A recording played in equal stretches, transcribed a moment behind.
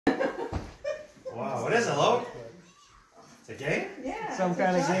Wow, what is it, Lo? It's a game? Yeah. Some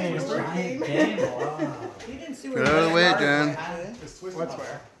kind of game. Giant game. Wow. You didn't see Get out of the way, John. What's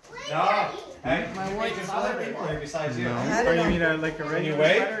where? No. Hey, My wife there's other people here besides you. No. Or you mean like a regular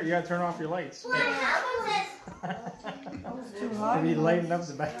sweater? You gotta turn off your lights. too hot. Maybe lighten up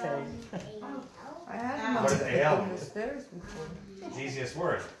the bag. I had What is AL? the stairs before. It's the easiest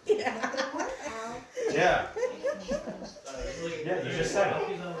word. Yeah. Yeah. Yeah, you just said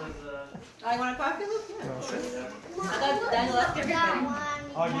it. I want a coffee, Luke? Daniel left everything.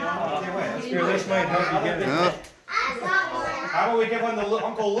 Oh, you know, okay, wait. Here, this might help you get it. No. How about we give one to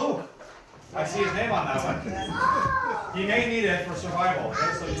Uncle Luke? I see his name on that one. He may need it for survival.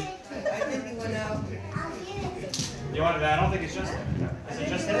 Okay? So I think he went out. you want it? I don't think it's just him. Is it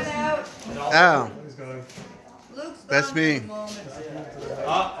just He went his? out. Ow. Luke's That's gone me. at the moment.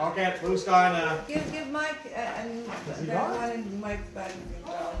 Oh, okay. Luke's gone. Give Mike and there's one in Mike's bag.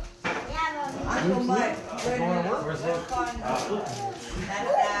 Uncle Mike. Where's it?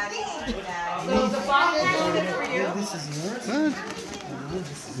 So the box is for you.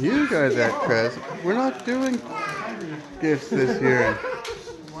 What? You guys act crazy. We're not doing gifts this year.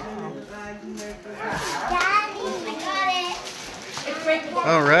 It's breakable.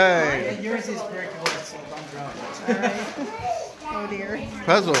 All right. Yours is breakable, so don't drop it. Alright. Oh dear.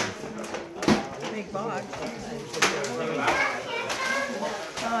 Puzzle. Big box.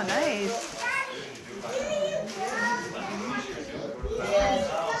 Oh, nice.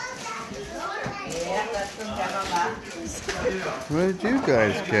 Yeah, that's from Grandma. What did you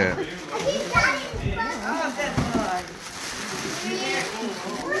guys get? Oh, that's hard.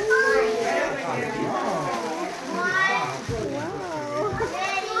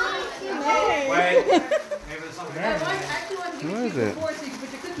 Wait. Maybe there's something. Actually, one to What is give you it? before so you can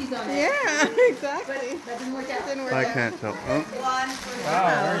put your cookies on there. Yeah, exactly. But that didn't work out. I can't tell. Oh,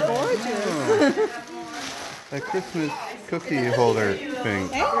 Wow, gorgeous. a Christmas cookie holder thing.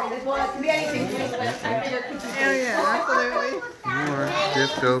 Well, it can be anything. But I figure cookies. Oh yeah, absolutely. More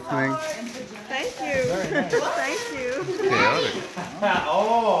gift opening. Thank you. Thank you. Chaotic.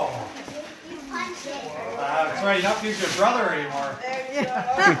 Oh. That's right. You don't have to use your brother anymore.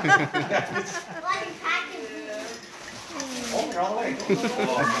 Oh, you're all the way. Oh,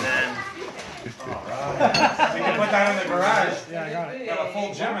 man. All right. We can put that in the garage. Yeah, I got it. Got a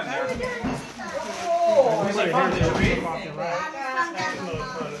full gym in there. Oh, Where's it from? Did you read?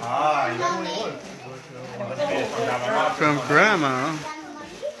 Ah, you must be from Grandma. From Grandma.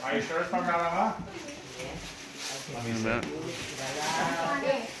 Are you sure it's from Grandma? Let me see.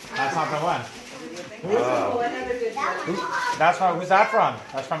 That's not the one. That's from, who's that from?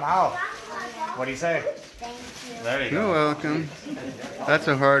 That's from Al. What do you say? There you You're go. welcome. That's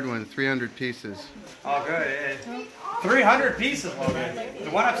a hard one. 300 pieces. Oh, good. 300 pieces, Logan. The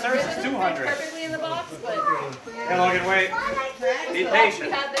one upstairs is 200. Perfectly in the box, but Hey, Logan, wait. Be we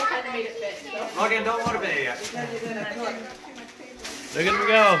patient. had them kind of made it fit. So. Logan, don't motivate it yet. Look at me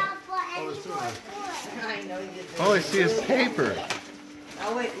go. I know you did. All I see is paper.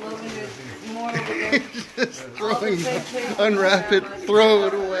 Oh wait, Logan, there's more over there. Just throwing, unwrap it, throw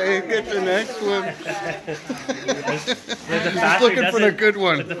it away, get the next one. He's looking for the good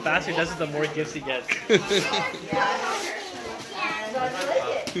one. The faster he does it, the more gifts he gets. And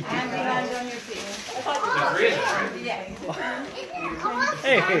behind on your feet. The three is it, right?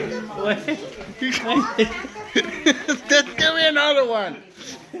 Hey, what? Just give me another one.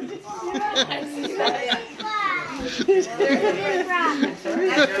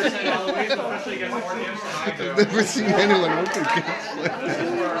 I've never seen anyone open gifts like that.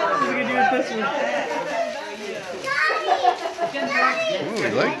 We can do it this way. Oh, I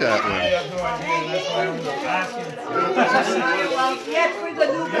like that one. Yes, for the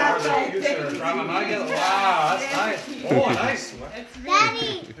new bathroom. Wow, that's nice. Oh, nice.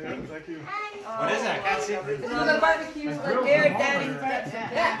 Daddy! What is that? I can't see. The barbecue right there, Daddy.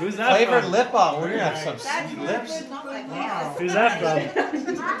 Who's that Flavored from? lip balm. We're going to have some sweet lips. Who's that from?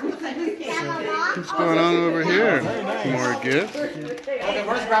 What's going on over here? More gifts. Okay,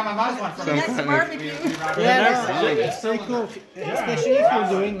 where's Grandma's one from? Some kind of Yeah, it's pretty cool, especially if you're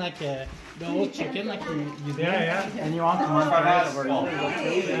doing like the old chicken, like you do, and you want to microwave it.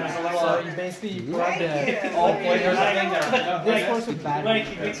 So you basically pour the Oh, boy, there's a thing there. this goes with bad. Like,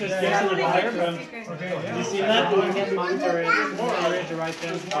 he mixes gifts in the fire from. You see that? You get microwave right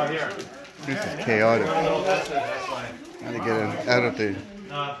there. Oh, here. This is chaotic. Oh, that's it. That's fine. How to get it out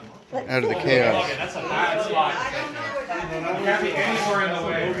of the chaos. Okay, that's a bad spot. Can't be anywhere in the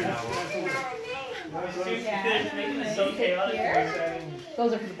way right now. So chaotic.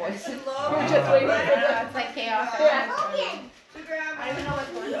 Those are for the boys. We're just waiting for the. It's like chaos. Yeah. I don't even know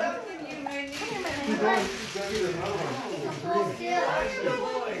what's going on.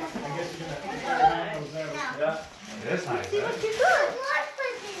 It is nice.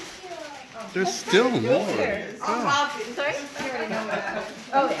 There's still more. Sorry?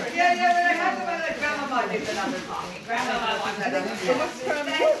 Oh, yeah. Yeah, but I have the one that Grandma did another coffee. Grandma wants that. It looks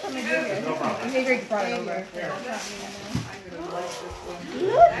from here. No problem. Maybe brought it over.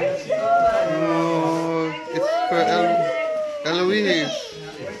 Oh, it's for Eloise.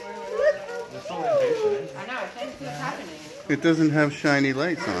 There's so many patients. I know, I think what's happening. It doesn't have shiny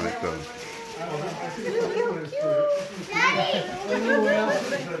lights on it though.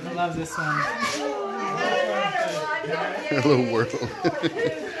 I love this one. Hello world.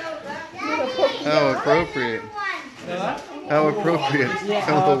 How appropriate. How appropriate.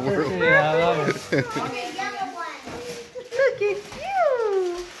 Hello world. Yeah, I love it. Look at you!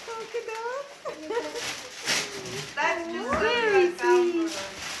 Look at that. That's just Very sweet.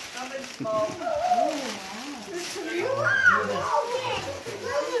 something small.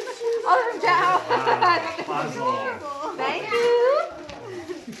 Oh, ciao. Puzzle. Thank you.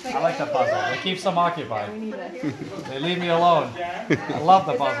 I like the puzzle. It keeps them occupied. They leave me alone. I love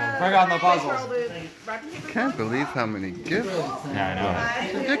the puzzle. Bring on the puzzles. Can't believe how many gifts. Yeah,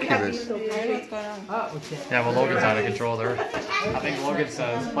 I know. Ridiculous. Yeah, well, Logan's out of control there. I think Logan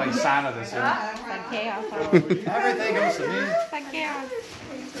says play Santa this year. Everything goes to me.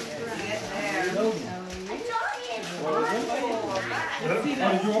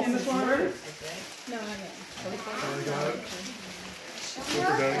 Did you open this one already?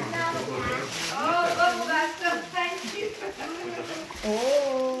 Oh, that's so thank you.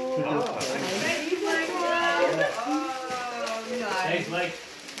 Thank you, my God. Oh, nice.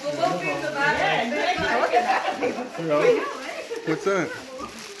 Well, we'll be in the back. Look at that. What's that?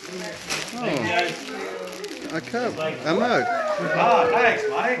 Oh, a cup. A mug. Oh, thanks,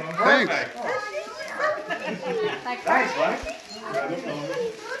 Mike. Thanks. Perfect. Thanks, Mike.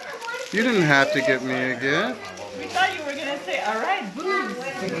 You didn't have to get me a gift. We thought you were going to say, all right, booze.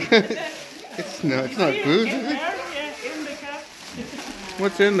 It's not booze, is it? In the cup.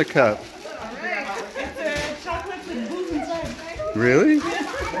 What's in the cup? It's chocolate with booze inside. Really?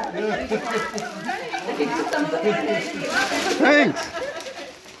 Thanks.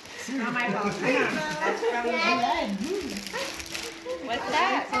 Not my fault. What's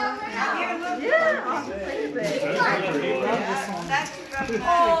that? That's from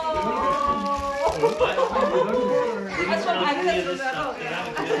That's what I was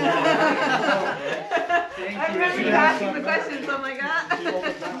I remember you asking the questions, oh my God.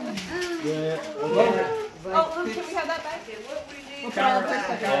 Oh, can we have that back? What we need. Well,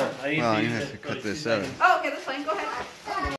 I'm gonna have to cut this out. Oh, okay, that's fine. Go ahead.